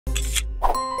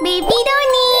Baby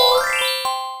Ronnie.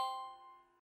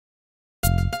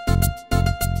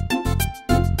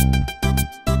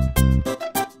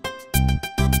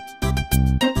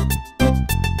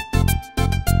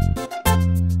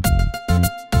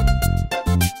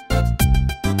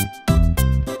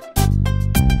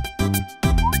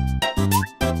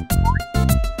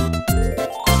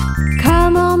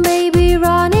 Come on, baby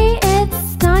Ronnie,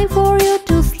 it's time for you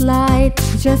to slide.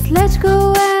 Just let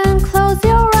go and close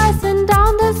your eyes, and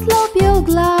down the slope you'll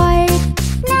glide.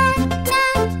 Na na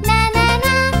na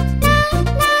na na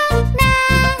na na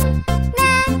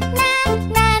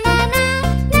na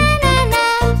na na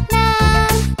na.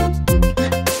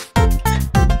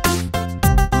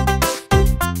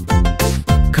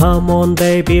 Come on,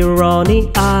 baby Ronnie,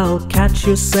 I'll catch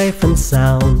you safe and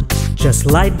sound. Just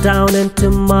lie down into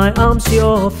my arms,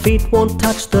 your feet won't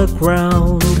touch the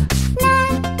ground.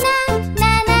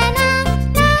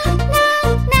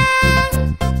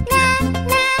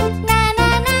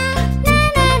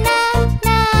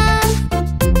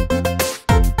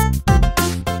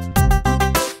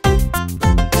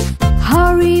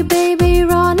 Hurry, baby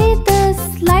Ronnie, this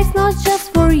slide's not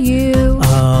just for you.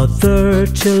 Other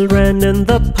children in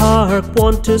the park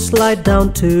want to slide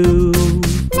down too.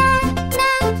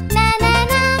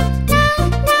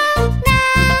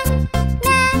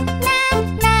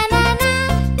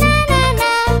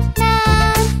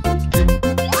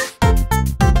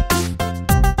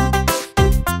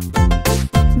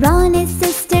 Ronnie's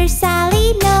sister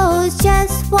Sally knows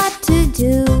just what to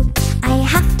do. I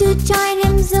have to join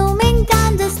him zooming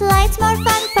down the slides, more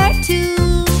fun part two.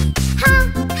 Ha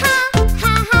ha ha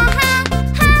ha ha ha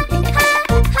ha ha ha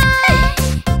ha ha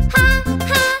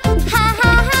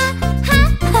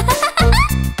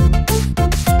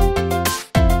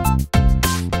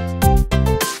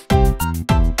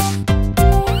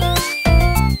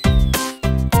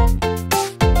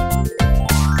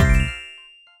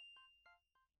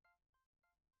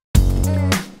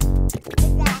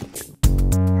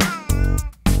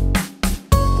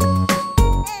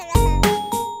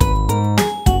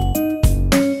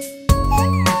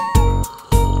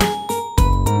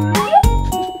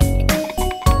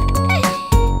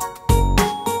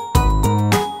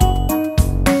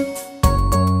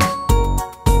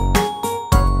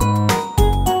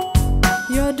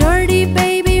You're dirty,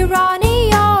 baby Ronnie,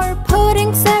 your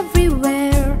pudding's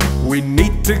everywhere. We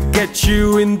need to get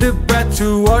you in the bath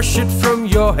to wash it from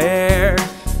your hair.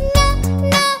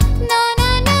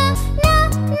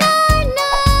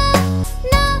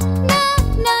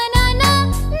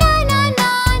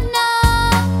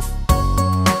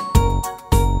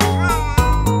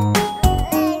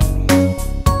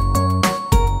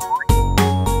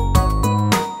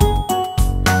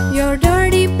 You're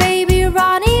dirty, baby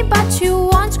Ronnie, but you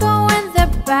won't go in the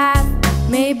bath.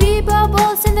 Maybe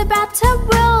bubbles in the bathtub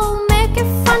will make it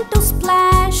fun to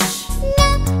splash.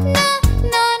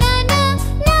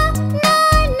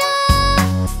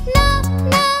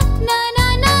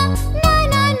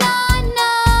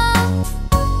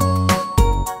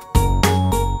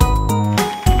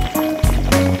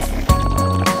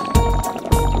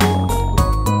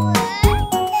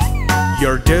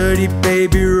 You're dirty,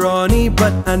 baby Ronnie,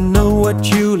 but I know what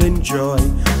you'll enjoy.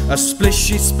 A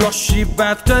splishy, splashy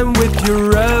bath time with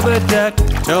your rubber duck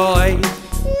toy.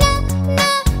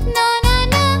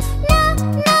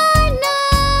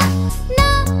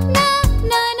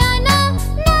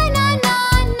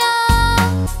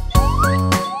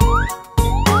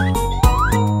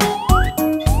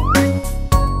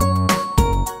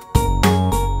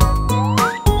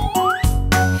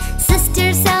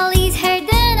 Sister Sally's heard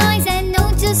the noise and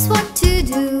knows just what to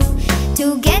do.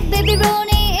 To get baby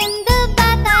Ronnie in the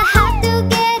bath, I have to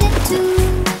get it too.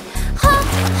 Ha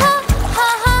ha ha ha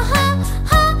ha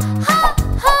ha ha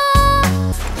ha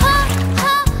ha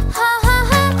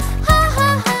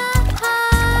ha ha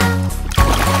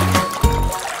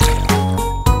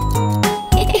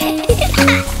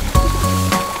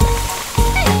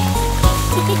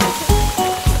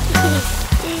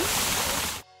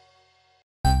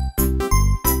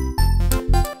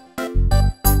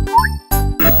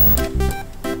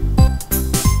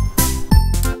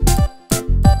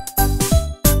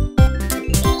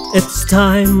It's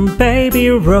time, baby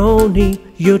Ronnie,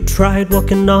 you tried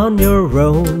walking on your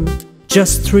own.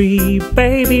 Just 3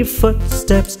 baby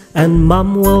footsteps and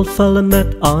Mom will film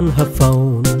it on her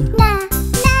phone.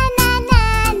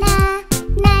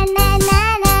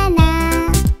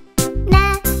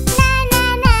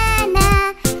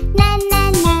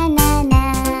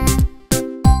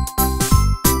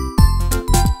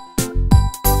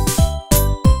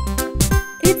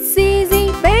 It's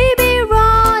easy, baby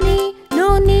Ronnie,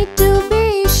 no need to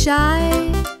be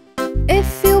shy.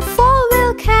 If you fall,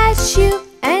 we'll catch you,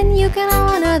 and you can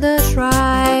have another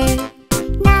try.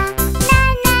 Na na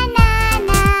na na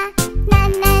na na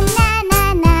na na na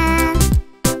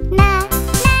na na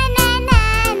na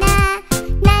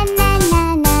na na na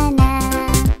na na.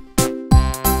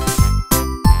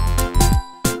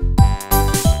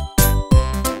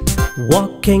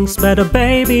 Walking's better,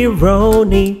 baby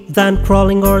Ronnie, than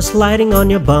crawling or sliding on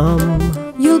your bum.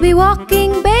 You'll be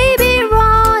walking, baby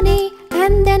Ronnie,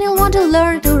 and then you'll want to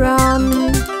learn to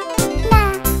run. Na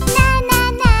na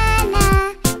na na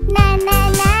na na na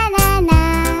na na na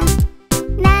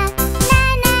na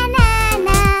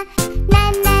na na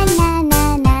na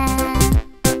na na.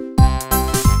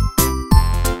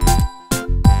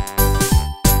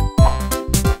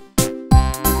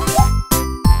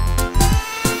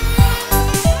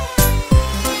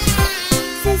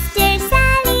 Sister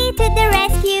Sally to the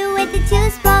rescue with the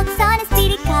juice box on a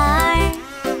speedy car.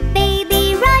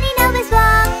 Baby Ronnie now is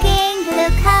walking.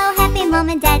 Look how happy Mom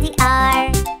and Daddy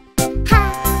are. Ha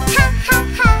ha ha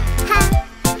ha ha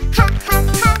ha ha ha ha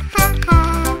ha ha ha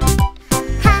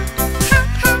ha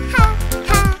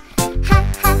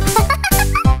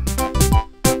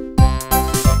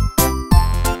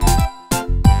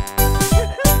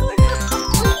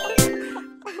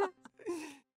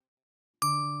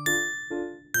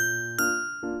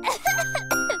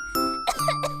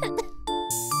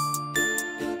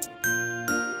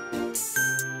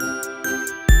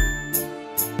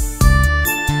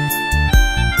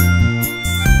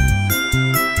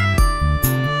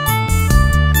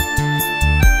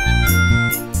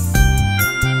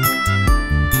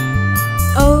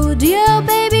Oh dear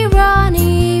baby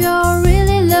Ronnie, you're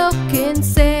really looking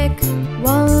sick.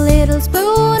 One little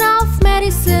spoon of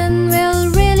medicine will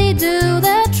really do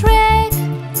the trick.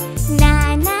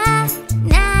 Na na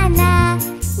na na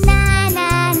na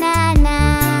na na na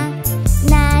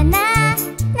na na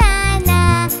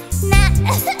na na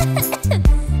na.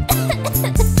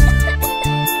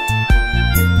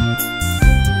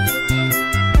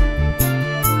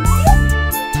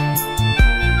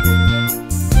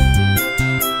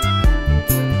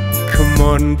 Come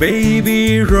on,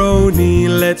 baby Ronnie,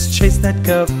 let's chase that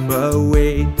cough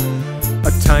away.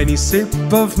 A tiny sip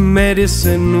of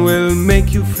medicine will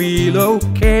make you feel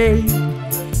okay.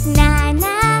 Na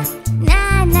na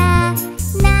na na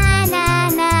na na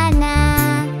na na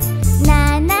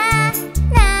na na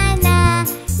na na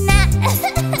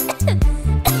na.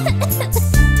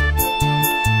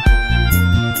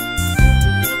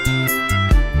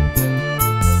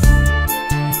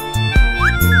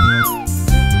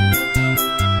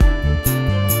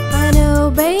 I know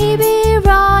baby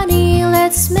Ronnie,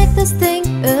 let's make this thing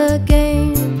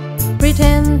again.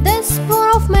 Pretend this spoon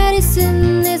of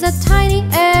medicine is a tiny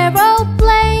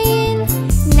aeroplane.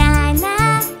 Na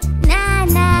na na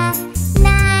na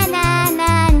na na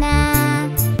na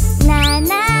na na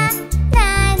na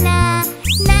na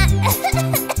na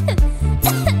na.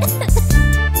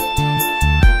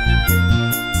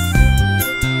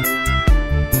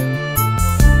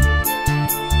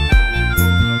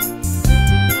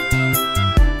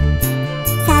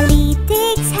 Sally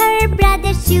takes her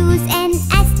brother's shoes and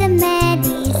adds the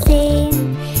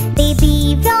medicine.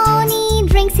 Baby Ronnie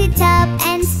drinks it up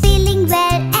and is feeling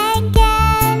well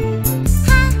again.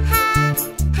 Ha ha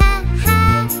ha ha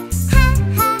ha ha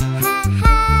ha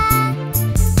ha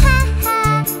ha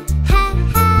ha ha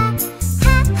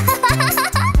ha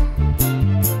ha.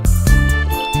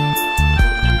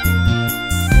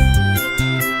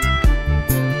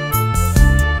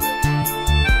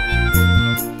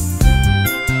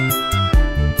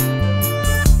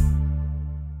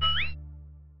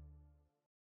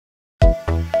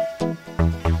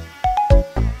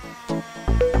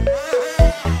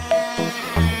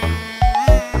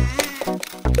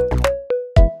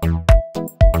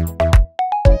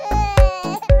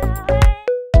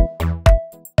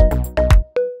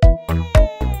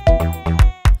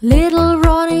 Little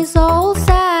Ronnie's all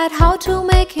sad, how to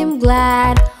make him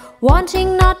glad?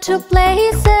 Wanting not to play,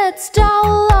 he sits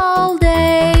dull all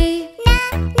day. Na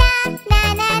na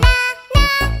na na na na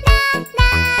na na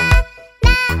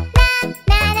na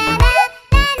na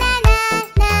na na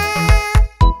na.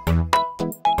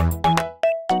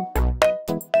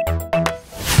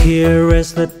 Here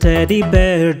is the teddy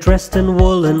bear dressed in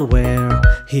woolen wear.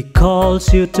 He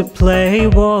calls you to play.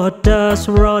 What does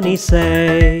Ronnie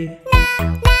say?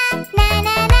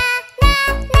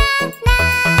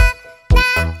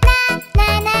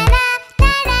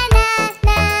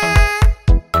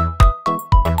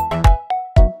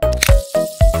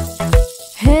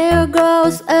 Here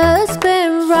goes a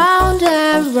spin round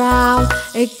and round.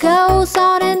 It goes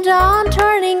on and on,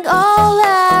 turning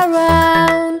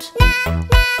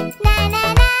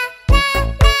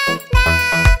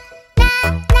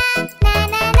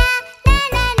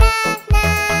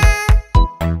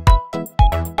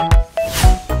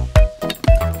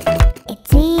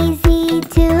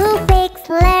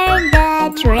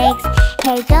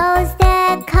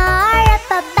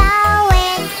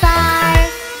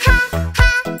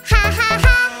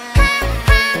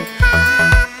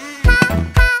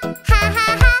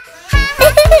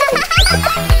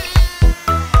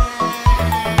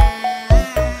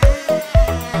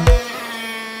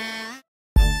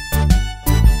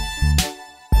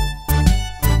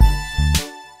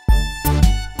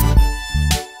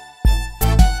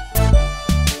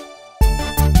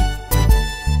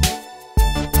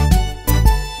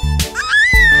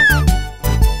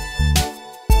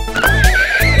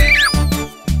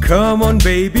Come on,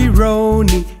 baby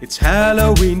Ronnie, it's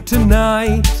Halloween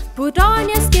tonight. Put on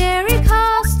your scary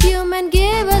costume and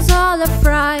give us all a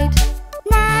fright.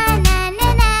 Na na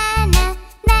na na na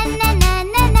na na na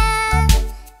na na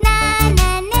na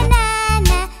na na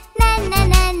na na na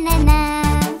na na na.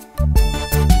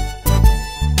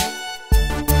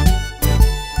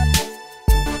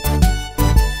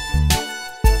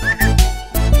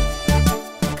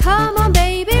 Come on,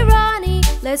 baby Ronnie,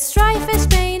 let's try face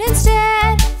paint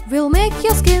instead. We'll make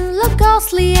your skin look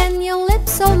ghostly and your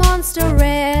lips all monster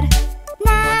red.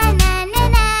 Na na na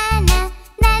na na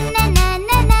na na na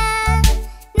na na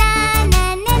na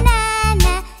na na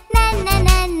na na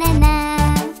na na na.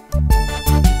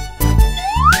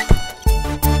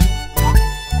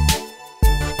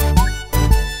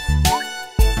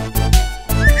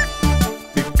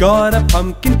 We've got a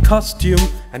pumpkin costume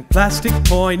and plastic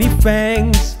pointy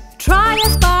fangs. Try a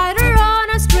spider on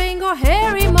a string or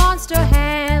hairy monster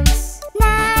hands.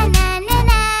 Na na na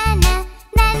na na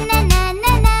na na na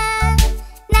na na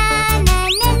na na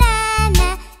na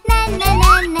na na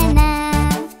na na na.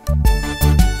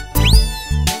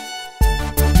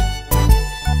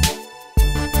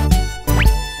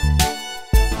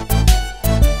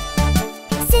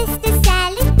 Sister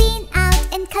Sally's been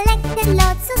out and collected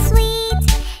lots of sweets.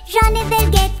 Ronnie will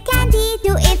get candy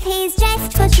too if he's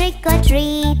dressed for trick or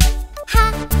treat. Ha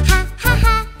ha ha ha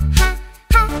ha ha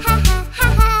ha ha ha ha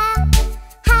ha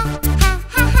ha ha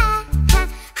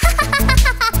ha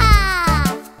ha ha.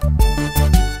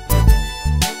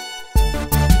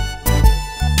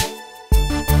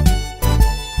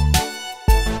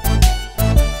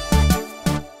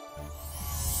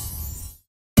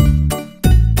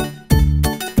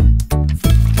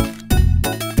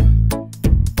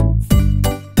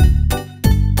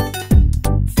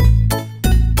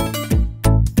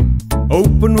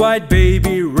 Open wide,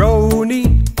 baby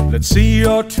Ronnie, let's see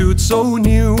your tooth so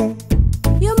new.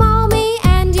 Your mommy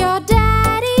and your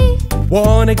daddy.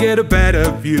 Wanna get a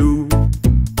better view.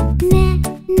 Na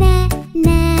na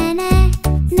na na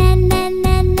na na na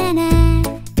na na na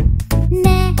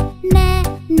na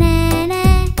na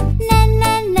na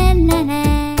na na na na.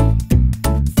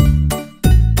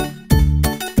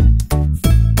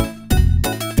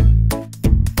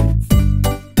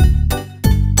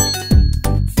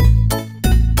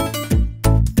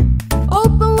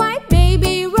 Open wide,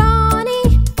 baby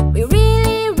Ronnie. We're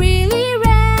really, really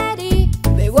ready.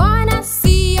 We wanna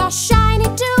see your shiny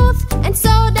tooth, and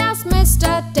so does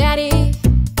Mr. Daddy.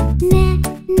 Na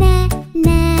na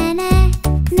na na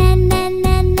na na na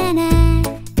na na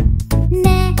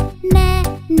na na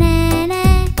na na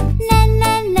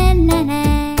na na na na.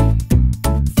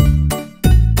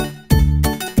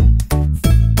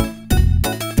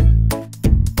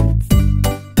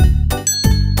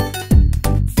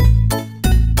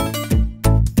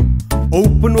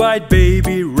 Open wide,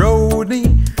 baby Ronnie,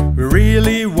 we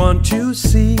really want to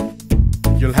see.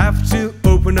 You'll have to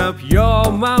open up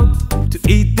your mouth to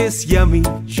eat this yummy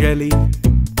jelly.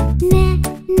 Na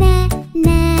na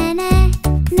na na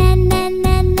na na na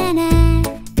na na na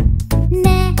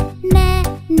na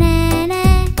na na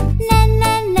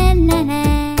na na na na.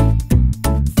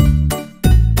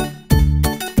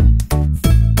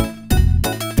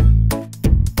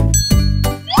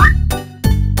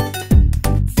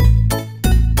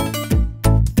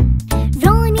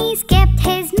 Ronnie's kept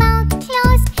his mouth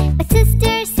closed, but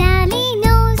Sister Sally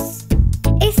knows.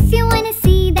 If you wanna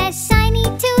see that shiny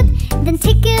tooth, then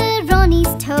tickle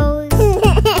Ronnie's toes.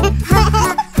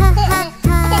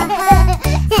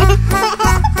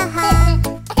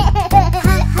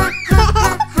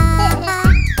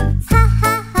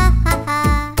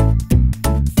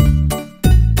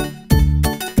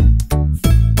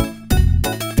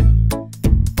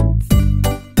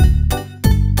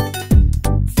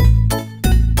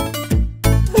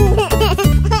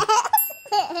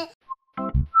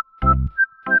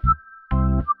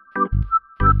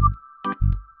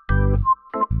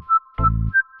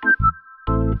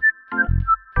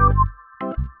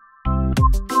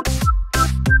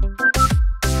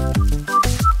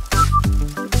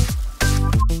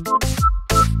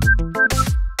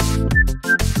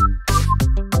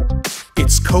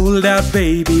 It's cold out,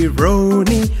 baby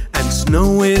Ronnie, and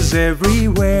snow is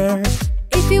everywhere.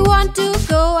 If you want to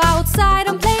go outside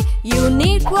and play, you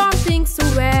need warm things to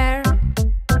wear.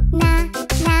 Na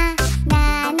na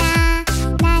na na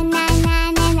na na na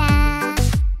na na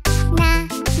na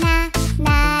na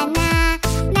na na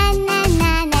na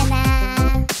na na na.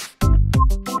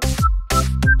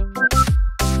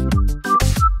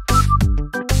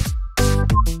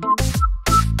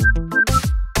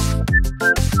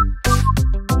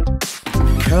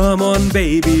 Come on,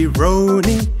 baby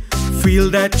Ronnie, feel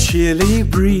that chilly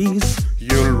breeze,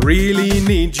 you'll really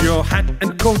need your hat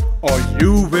and coat, or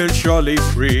you will surely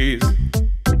freeze.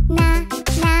 Na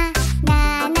na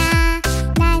na na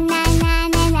na na na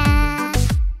na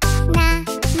na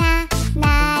na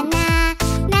na na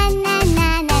na na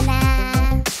na na na.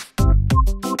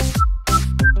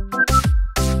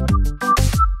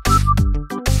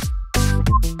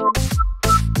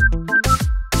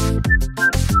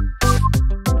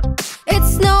 It's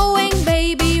snowing,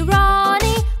 baby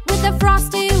Ronnie, with a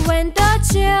frosty winter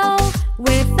chill.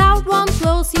 Without warm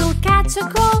clothes, you'll catch a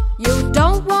cold. You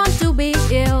don't want to be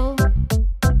ill.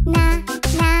 Na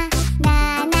na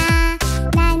na na na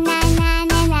na na na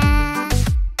na na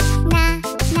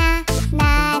na na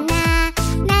na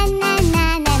na na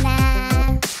na na.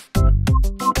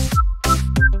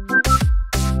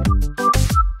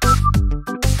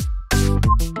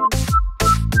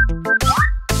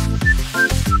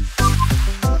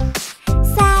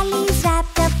 Sally's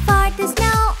wrapped up for the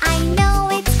snow. I know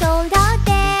it's cold out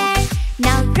there.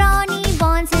 Now Ronnie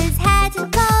wants his hat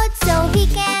and coat so he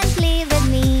can play with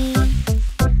me.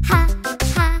 Ha ha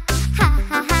ha ha ha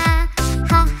ha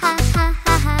ha ha ha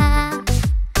ha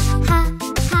ha ha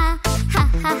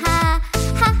ha ha ha.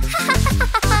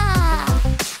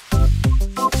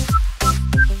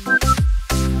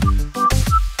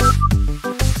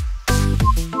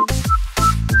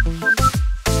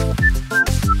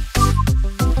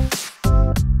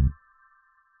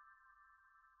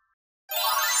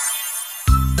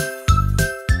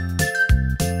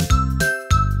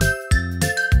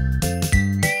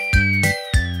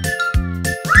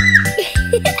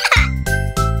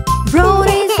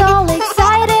 Ronnie's all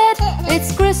excited.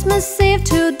 It's Christmas Eve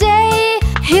today.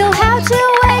 He'll have to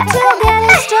wait to get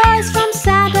his toys from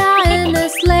Santa in a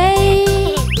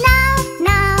sleigh. No,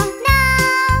 no, no,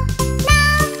 no,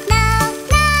 no,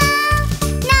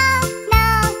 no, no,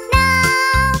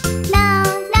 no,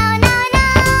 no, no, no.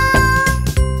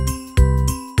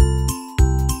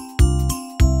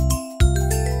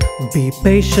 Be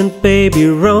patient, baby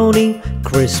Ronnie,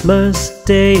 Christmas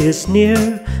Day is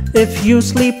near. If you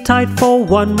sleep tight for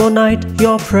one more night,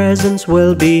 your presents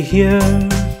will be here. No,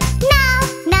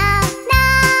 no, no,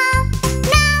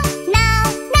 no, no,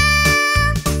 no,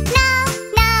 no,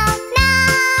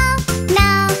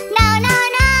 no, no,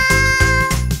 no.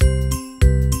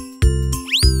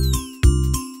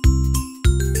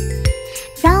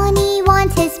 Ronnie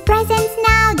wants his presents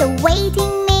now. The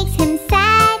waiting makes him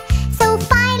sad. So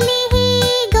finally he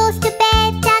goes to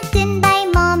bed, tucked in by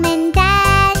mom and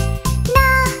dad. No,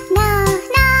 no,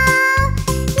 no,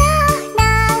 no,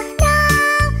 no, no,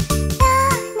 no,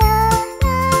 no,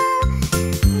 no.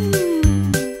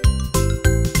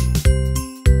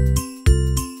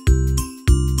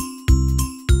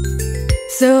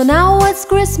 So now it's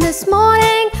Christmas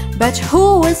morning, but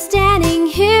who is standing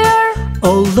here?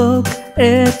 Oh look,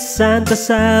 it's Santa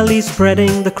Sally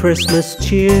spreading the Christmas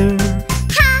cheer.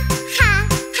 Ha, ha,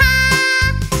 ha, ha,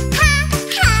 ha,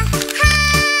 ha, ha, ha,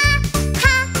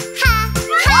 ha.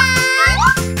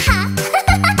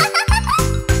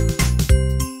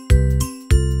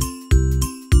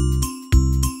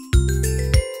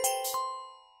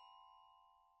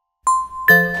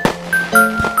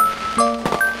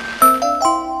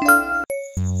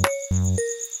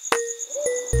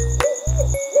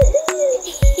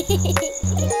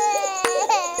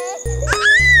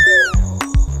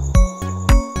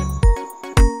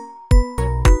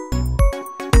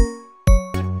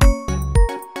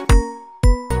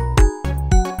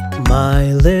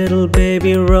 My little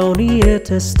baby Ronnie,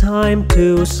 it is time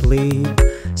to sleep.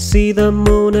 See, the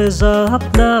moon is up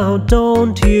now,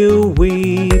 don't you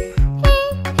weep.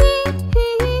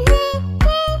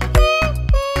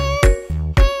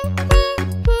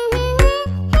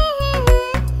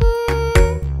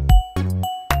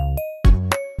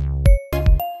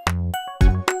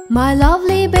 My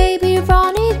lovely baby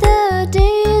Ronnie, the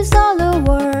day is all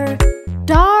over.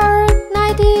 Dark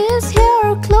night is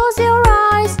here, close your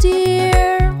eyes,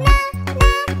 dear.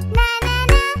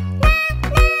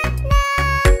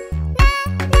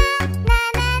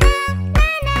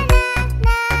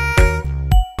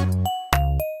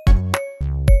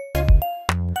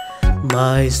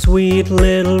 My sweet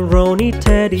little Ronnie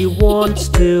Teddy wants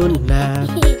to nap.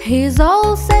 He's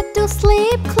all set to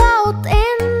sleep, clothed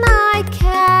in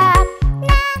nightcap.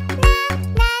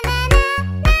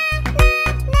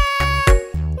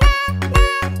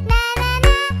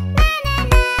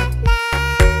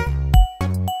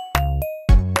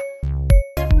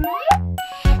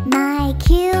 My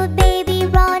cute baby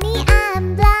Ronnie,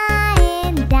 I'm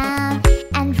lying down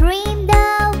and dream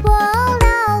the world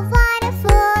a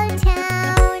wonderful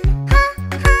town. Ha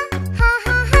ha ha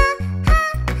ha ha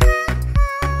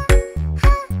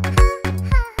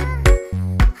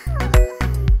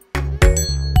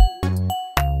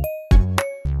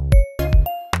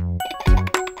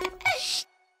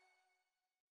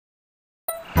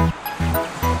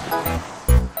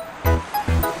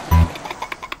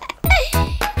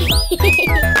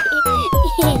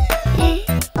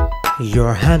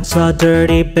Your hands are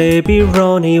dirty, baby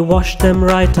Ronnie, wash them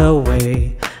right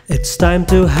away. It's time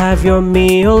to have your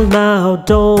meal now,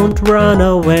 don't run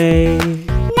away.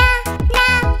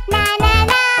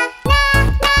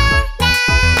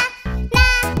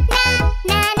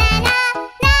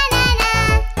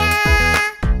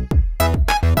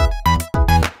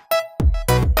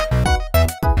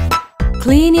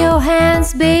 Clean your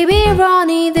hands, baby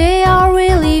Ronnie, they are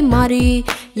really muddy.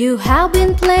 You have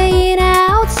been playing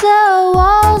out, so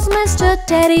was Mr.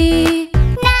 Teddy.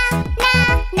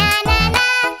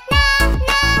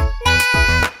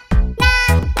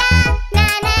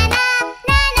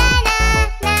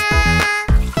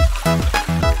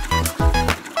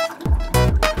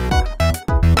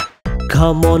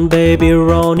 Come on, baby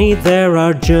Ronnie, there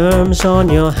are germs on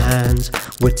your hands.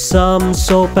 With some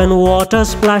soap and water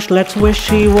splash, let's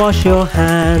wishy-wash your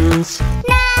hands.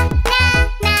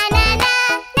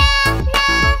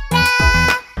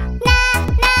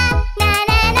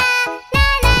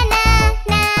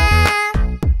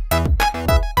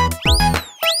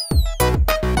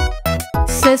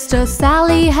 Sister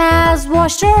Sally has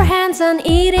washed her hands and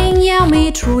eating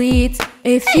yummy treats.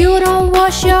 If you don't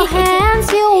wash your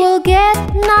hands, you will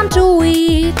get none to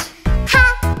eat.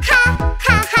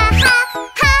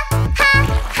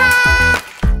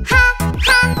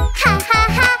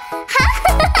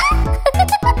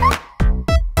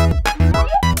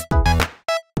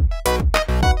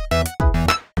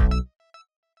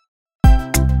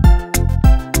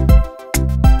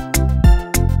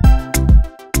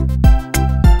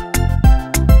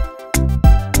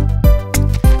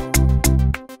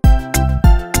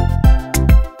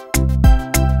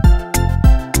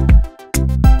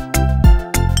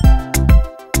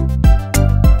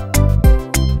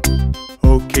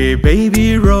 Okay,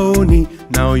 baby Ronnie,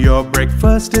 now your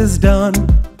breakfast is done.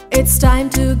 It's time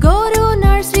to go to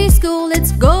nursery school,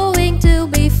 it's going to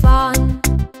be fun.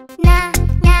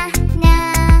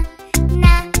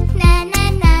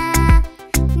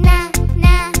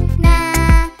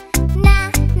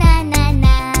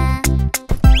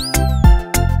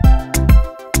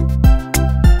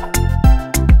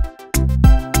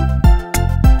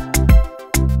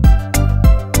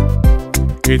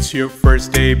 It's your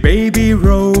first day, baby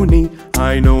Ronnie.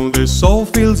 I know this all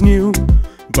feels new,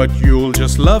 but you'll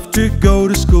just love to go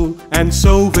to school, and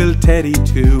so will Teddy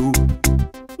too.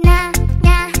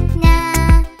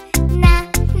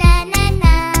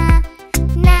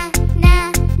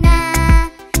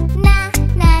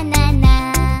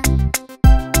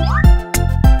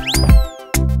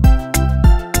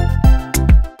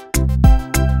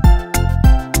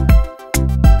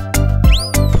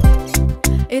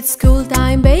 It's school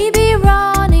time, baby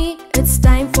Ronnie, it's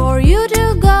time for you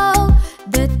to go.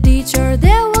 The teacher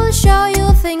there will show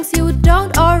you things you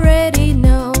don't already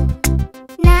know.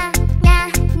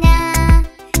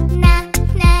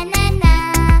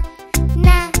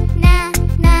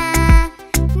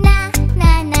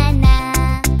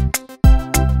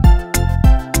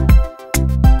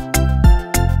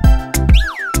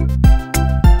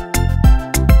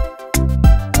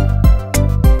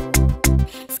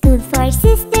 School for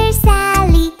Sister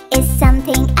Sally is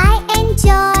something I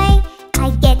enjoy. I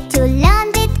get to learn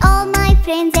with all my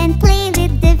friends and play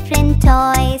with different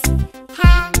toys.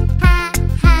 Ha ha ha,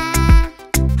 ha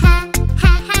ha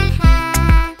ha ha,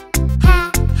 ha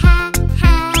ha ha,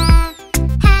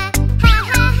 ha ha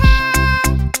ha ha.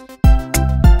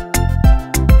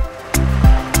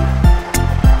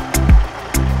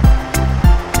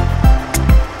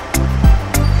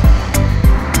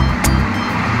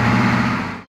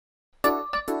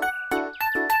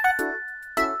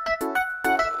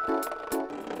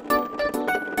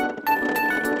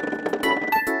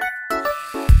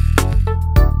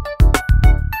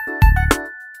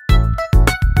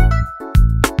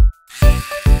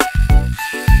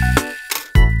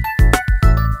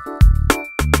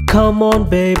 Come on,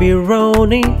 baby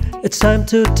Ronnie, it's time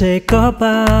to take a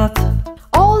bath.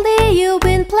 All day you've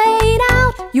been playing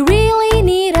out, you really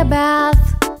need a bath.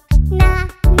 Na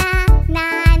na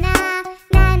na na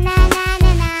na na na na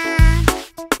na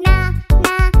na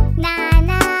na na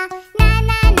na na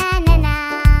na na na.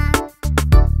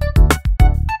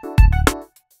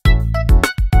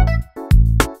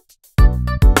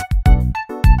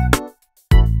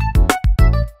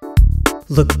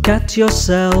 Look at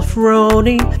yourself,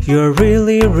 Ronnie, you're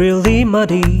really, really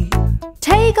muddy.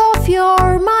 Take off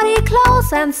your muddy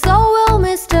clothes and so will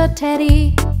Mr.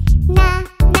 Teddy. Na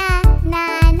na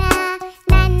na na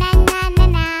na na na na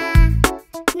na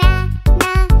na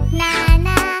na na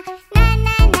na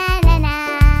na na na.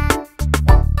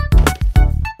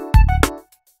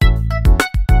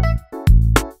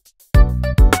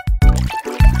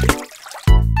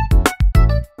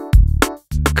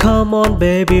 Come on,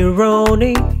 baby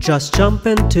Ronnie, just jump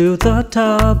into the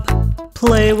tub.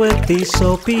 Play with these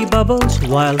soapy bubbles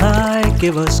while I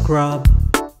give a scrub.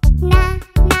 Na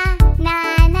na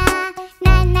na na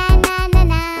na na na na na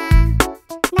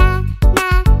na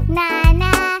na na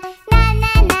na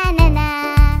na na na na.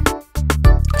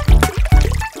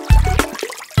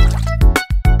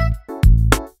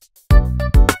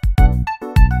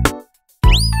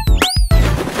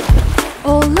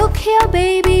 Oh, look here,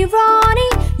 baby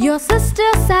Ronnie, your sister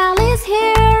Sally's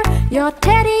here. Your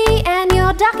teddy and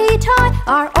your ducky toy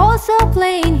are also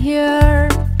playing here.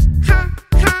 Ha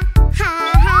ha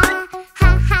ha ha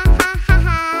ha ha ha ha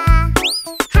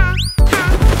ha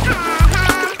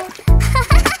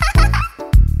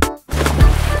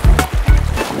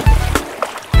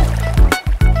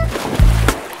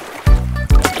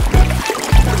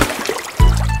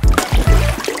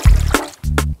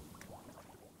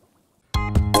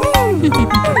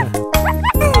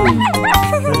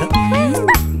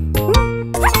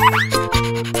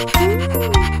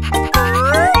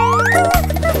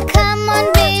Come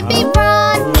on, baby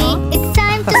Ronnie, it's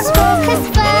time to stroke his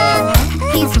fur.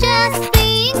 He's just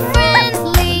being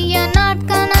friendly, you're not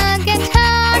gonna get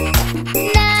hurt.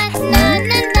 Na na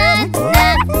na na na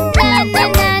na na na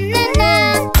na na na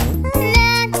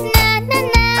na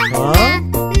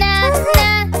na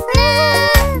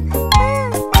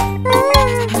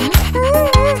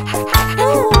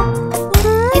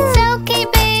It's okay,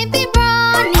 baby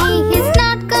Ronnie, he's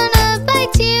not gonna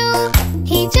bite you.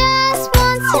 He just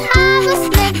wants to have a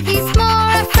sniff, he's more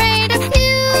afraid of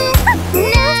you.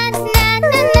 Na na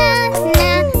na na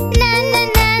na na na na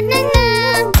na na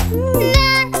na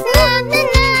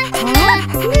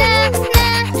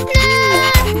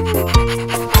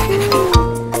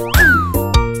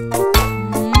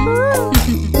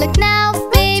Look now,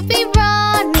 baby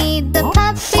Ronnie, the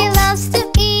puppy loves to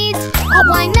eat.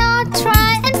 Why not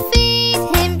try and feed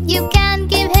him? You can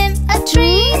give him a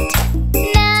treat.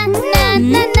 Na na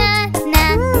na na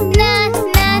na na na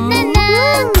na na na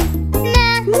na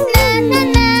na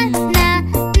na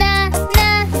na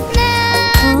na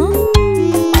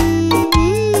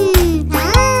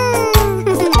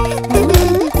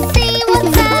See what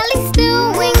Sally's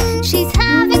doing? She's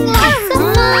having lots of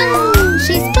fun.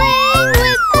 She's playing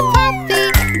with the puppy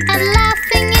and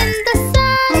laughing in the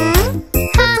sun.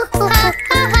 Ha ha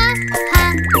ha ha ha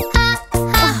ha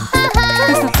ha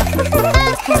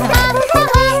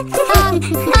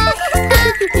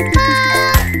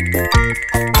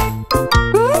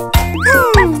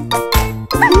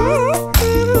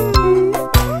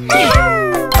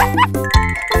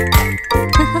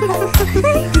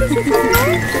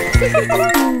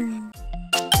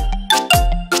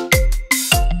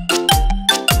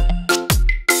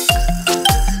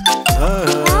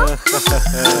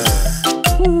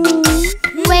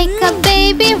Wake up,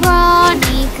 baby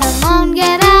Ronnie, come on,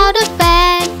 get out of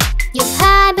bed. You've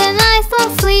had a nice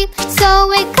long sleep, so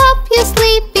wake up your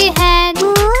sleepy head.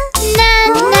 Na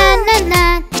na na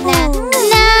na na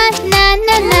na na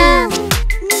na na na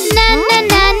na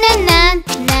na na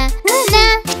na na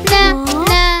na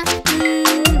na.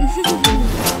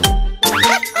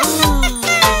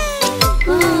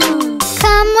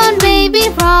 Come on, baby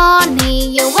Ronnie,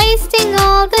 you're wasting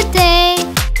all the day.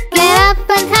 Get up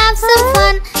and have some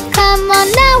fun. Come on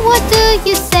now, what do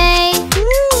you say?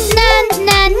 Na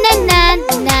na na na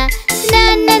na na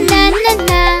na na na na na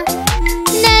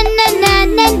na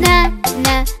na na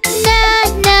na na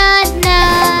na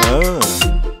na.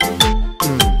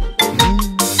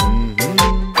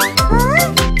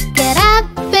 Get up,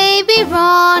 baby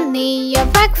Ronnie, your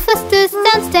breakfast is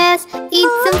downstairs. Eat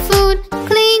some food,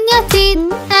 clean your teeth,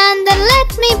 and then let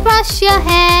me brush your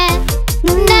hair.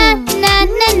 Na na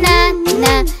na na na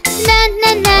na na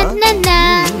na na na na na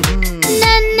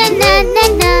na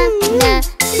na na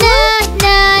na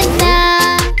na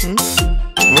na.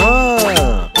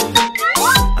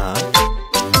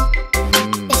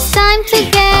 It's time to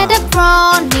get up,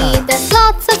 Ronnie. There's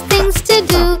lots of things to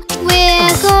do.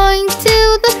 We're going to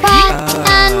the park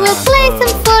and we'll play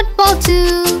some football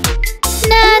too.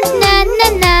 Na na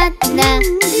na na na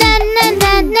na na na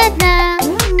na na.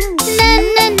 Na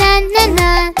na na na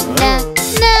na na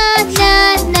na na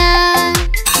na.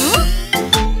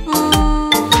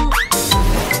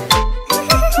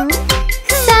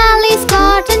 Sally's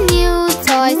got a new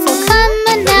toy, so come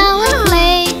on now and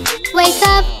play. Wake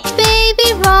up, baby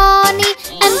Ronnie,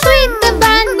 and greet the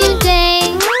brand new day.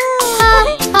 Ha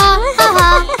ha ha ha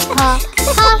ha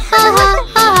ha ha ha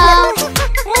ha ha ha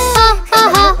ha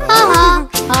ha ha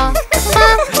ha ha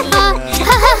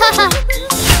ha ha ha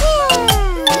ha.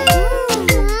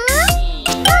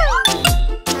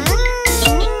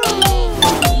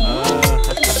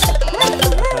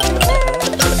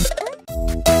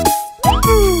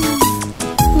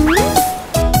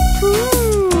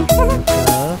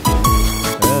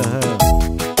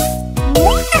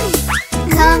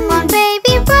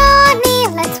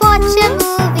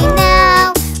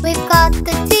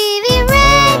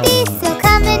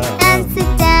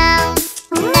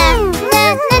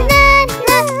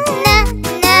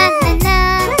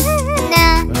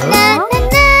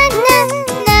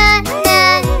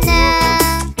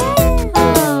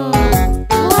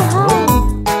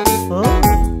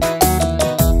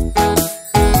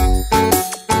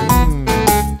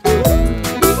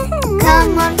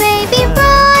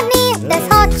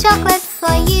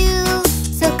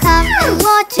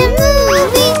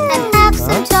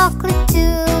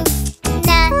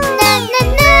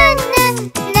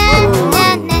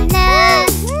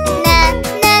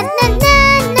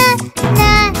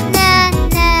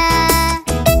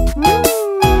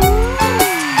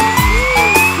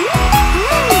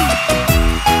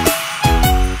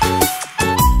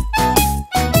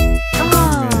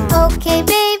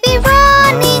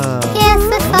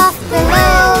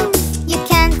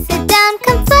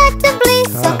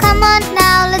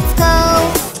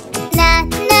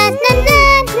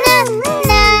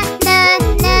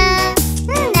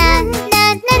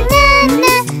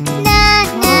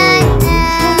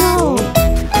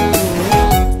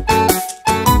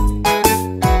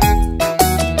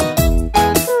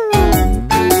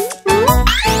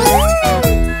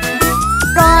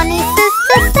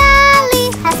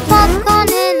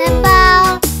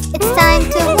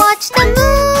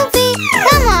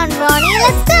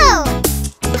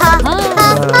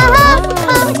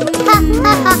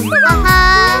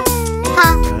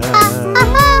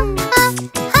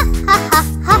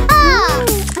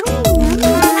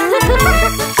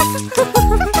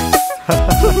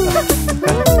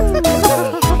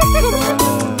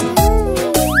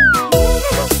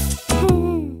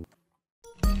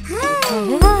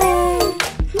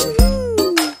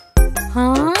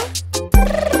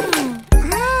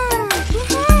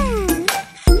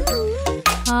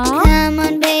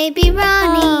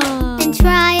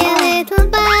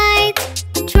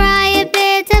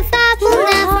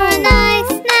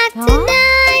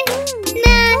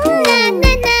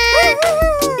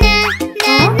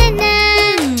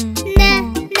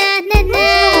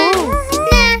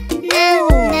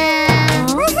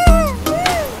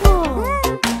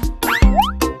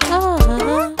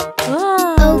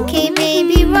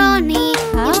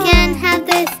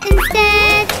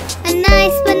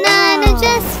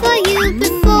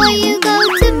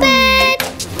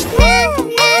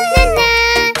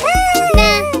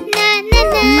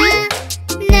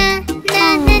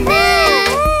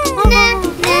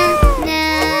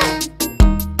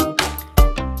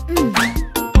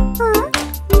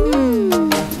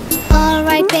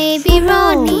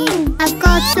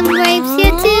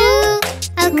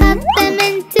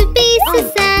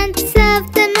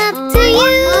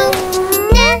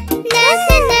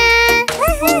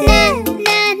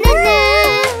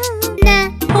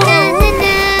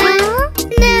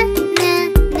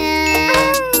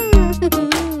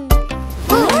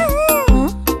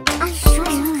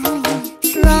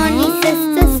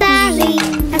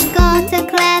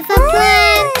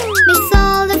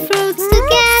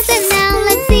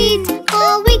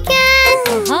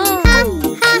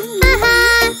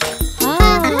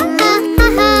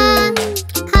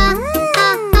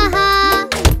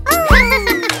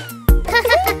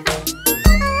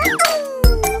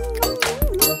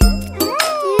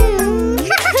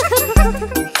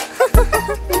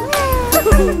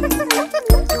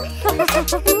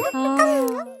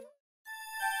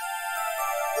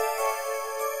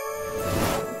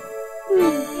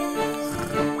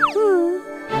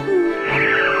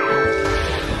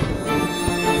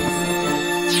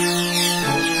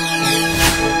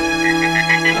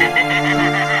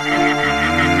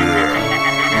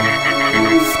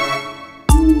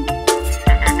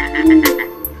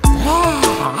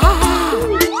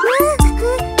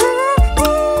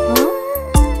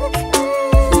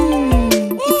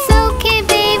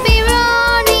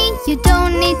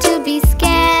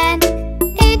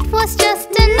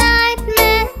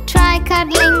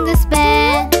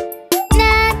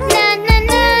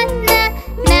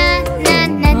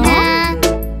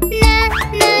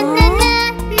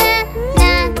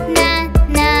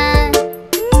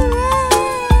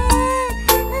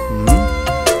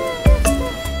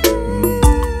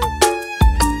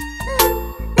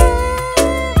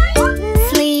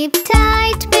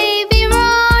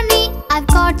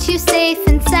 safe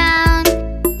and sound.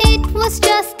 It was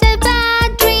just a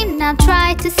bad dream, now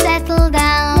try to settle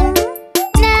down.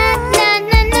 Na na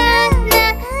na na na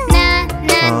na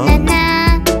na na na.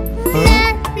 Na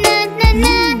na na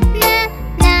na na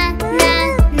na na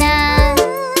na.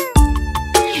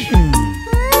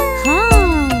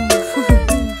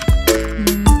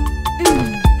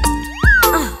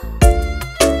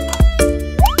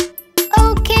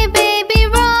 Okay, baby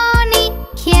Ronnie,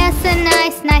 here's a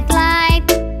nice night light.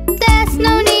 There's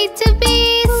no need to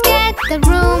be scared, the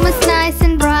room is nice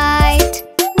and bright.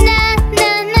 Na na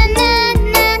na na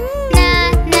na na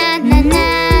na na na.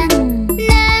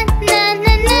 Na na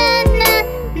na na na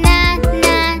na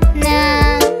na na.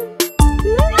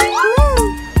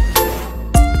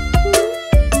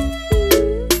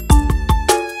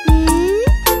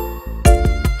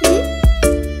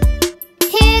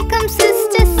 Here comes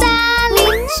Sister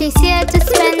Sally, she's here to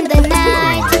spend the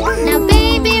night. Now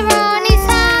baby Ronnie's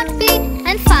happy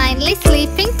and finally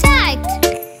sleeping tight.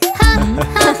 Ha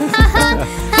ha ha ha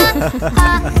ha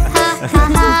ha ha ha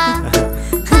ha.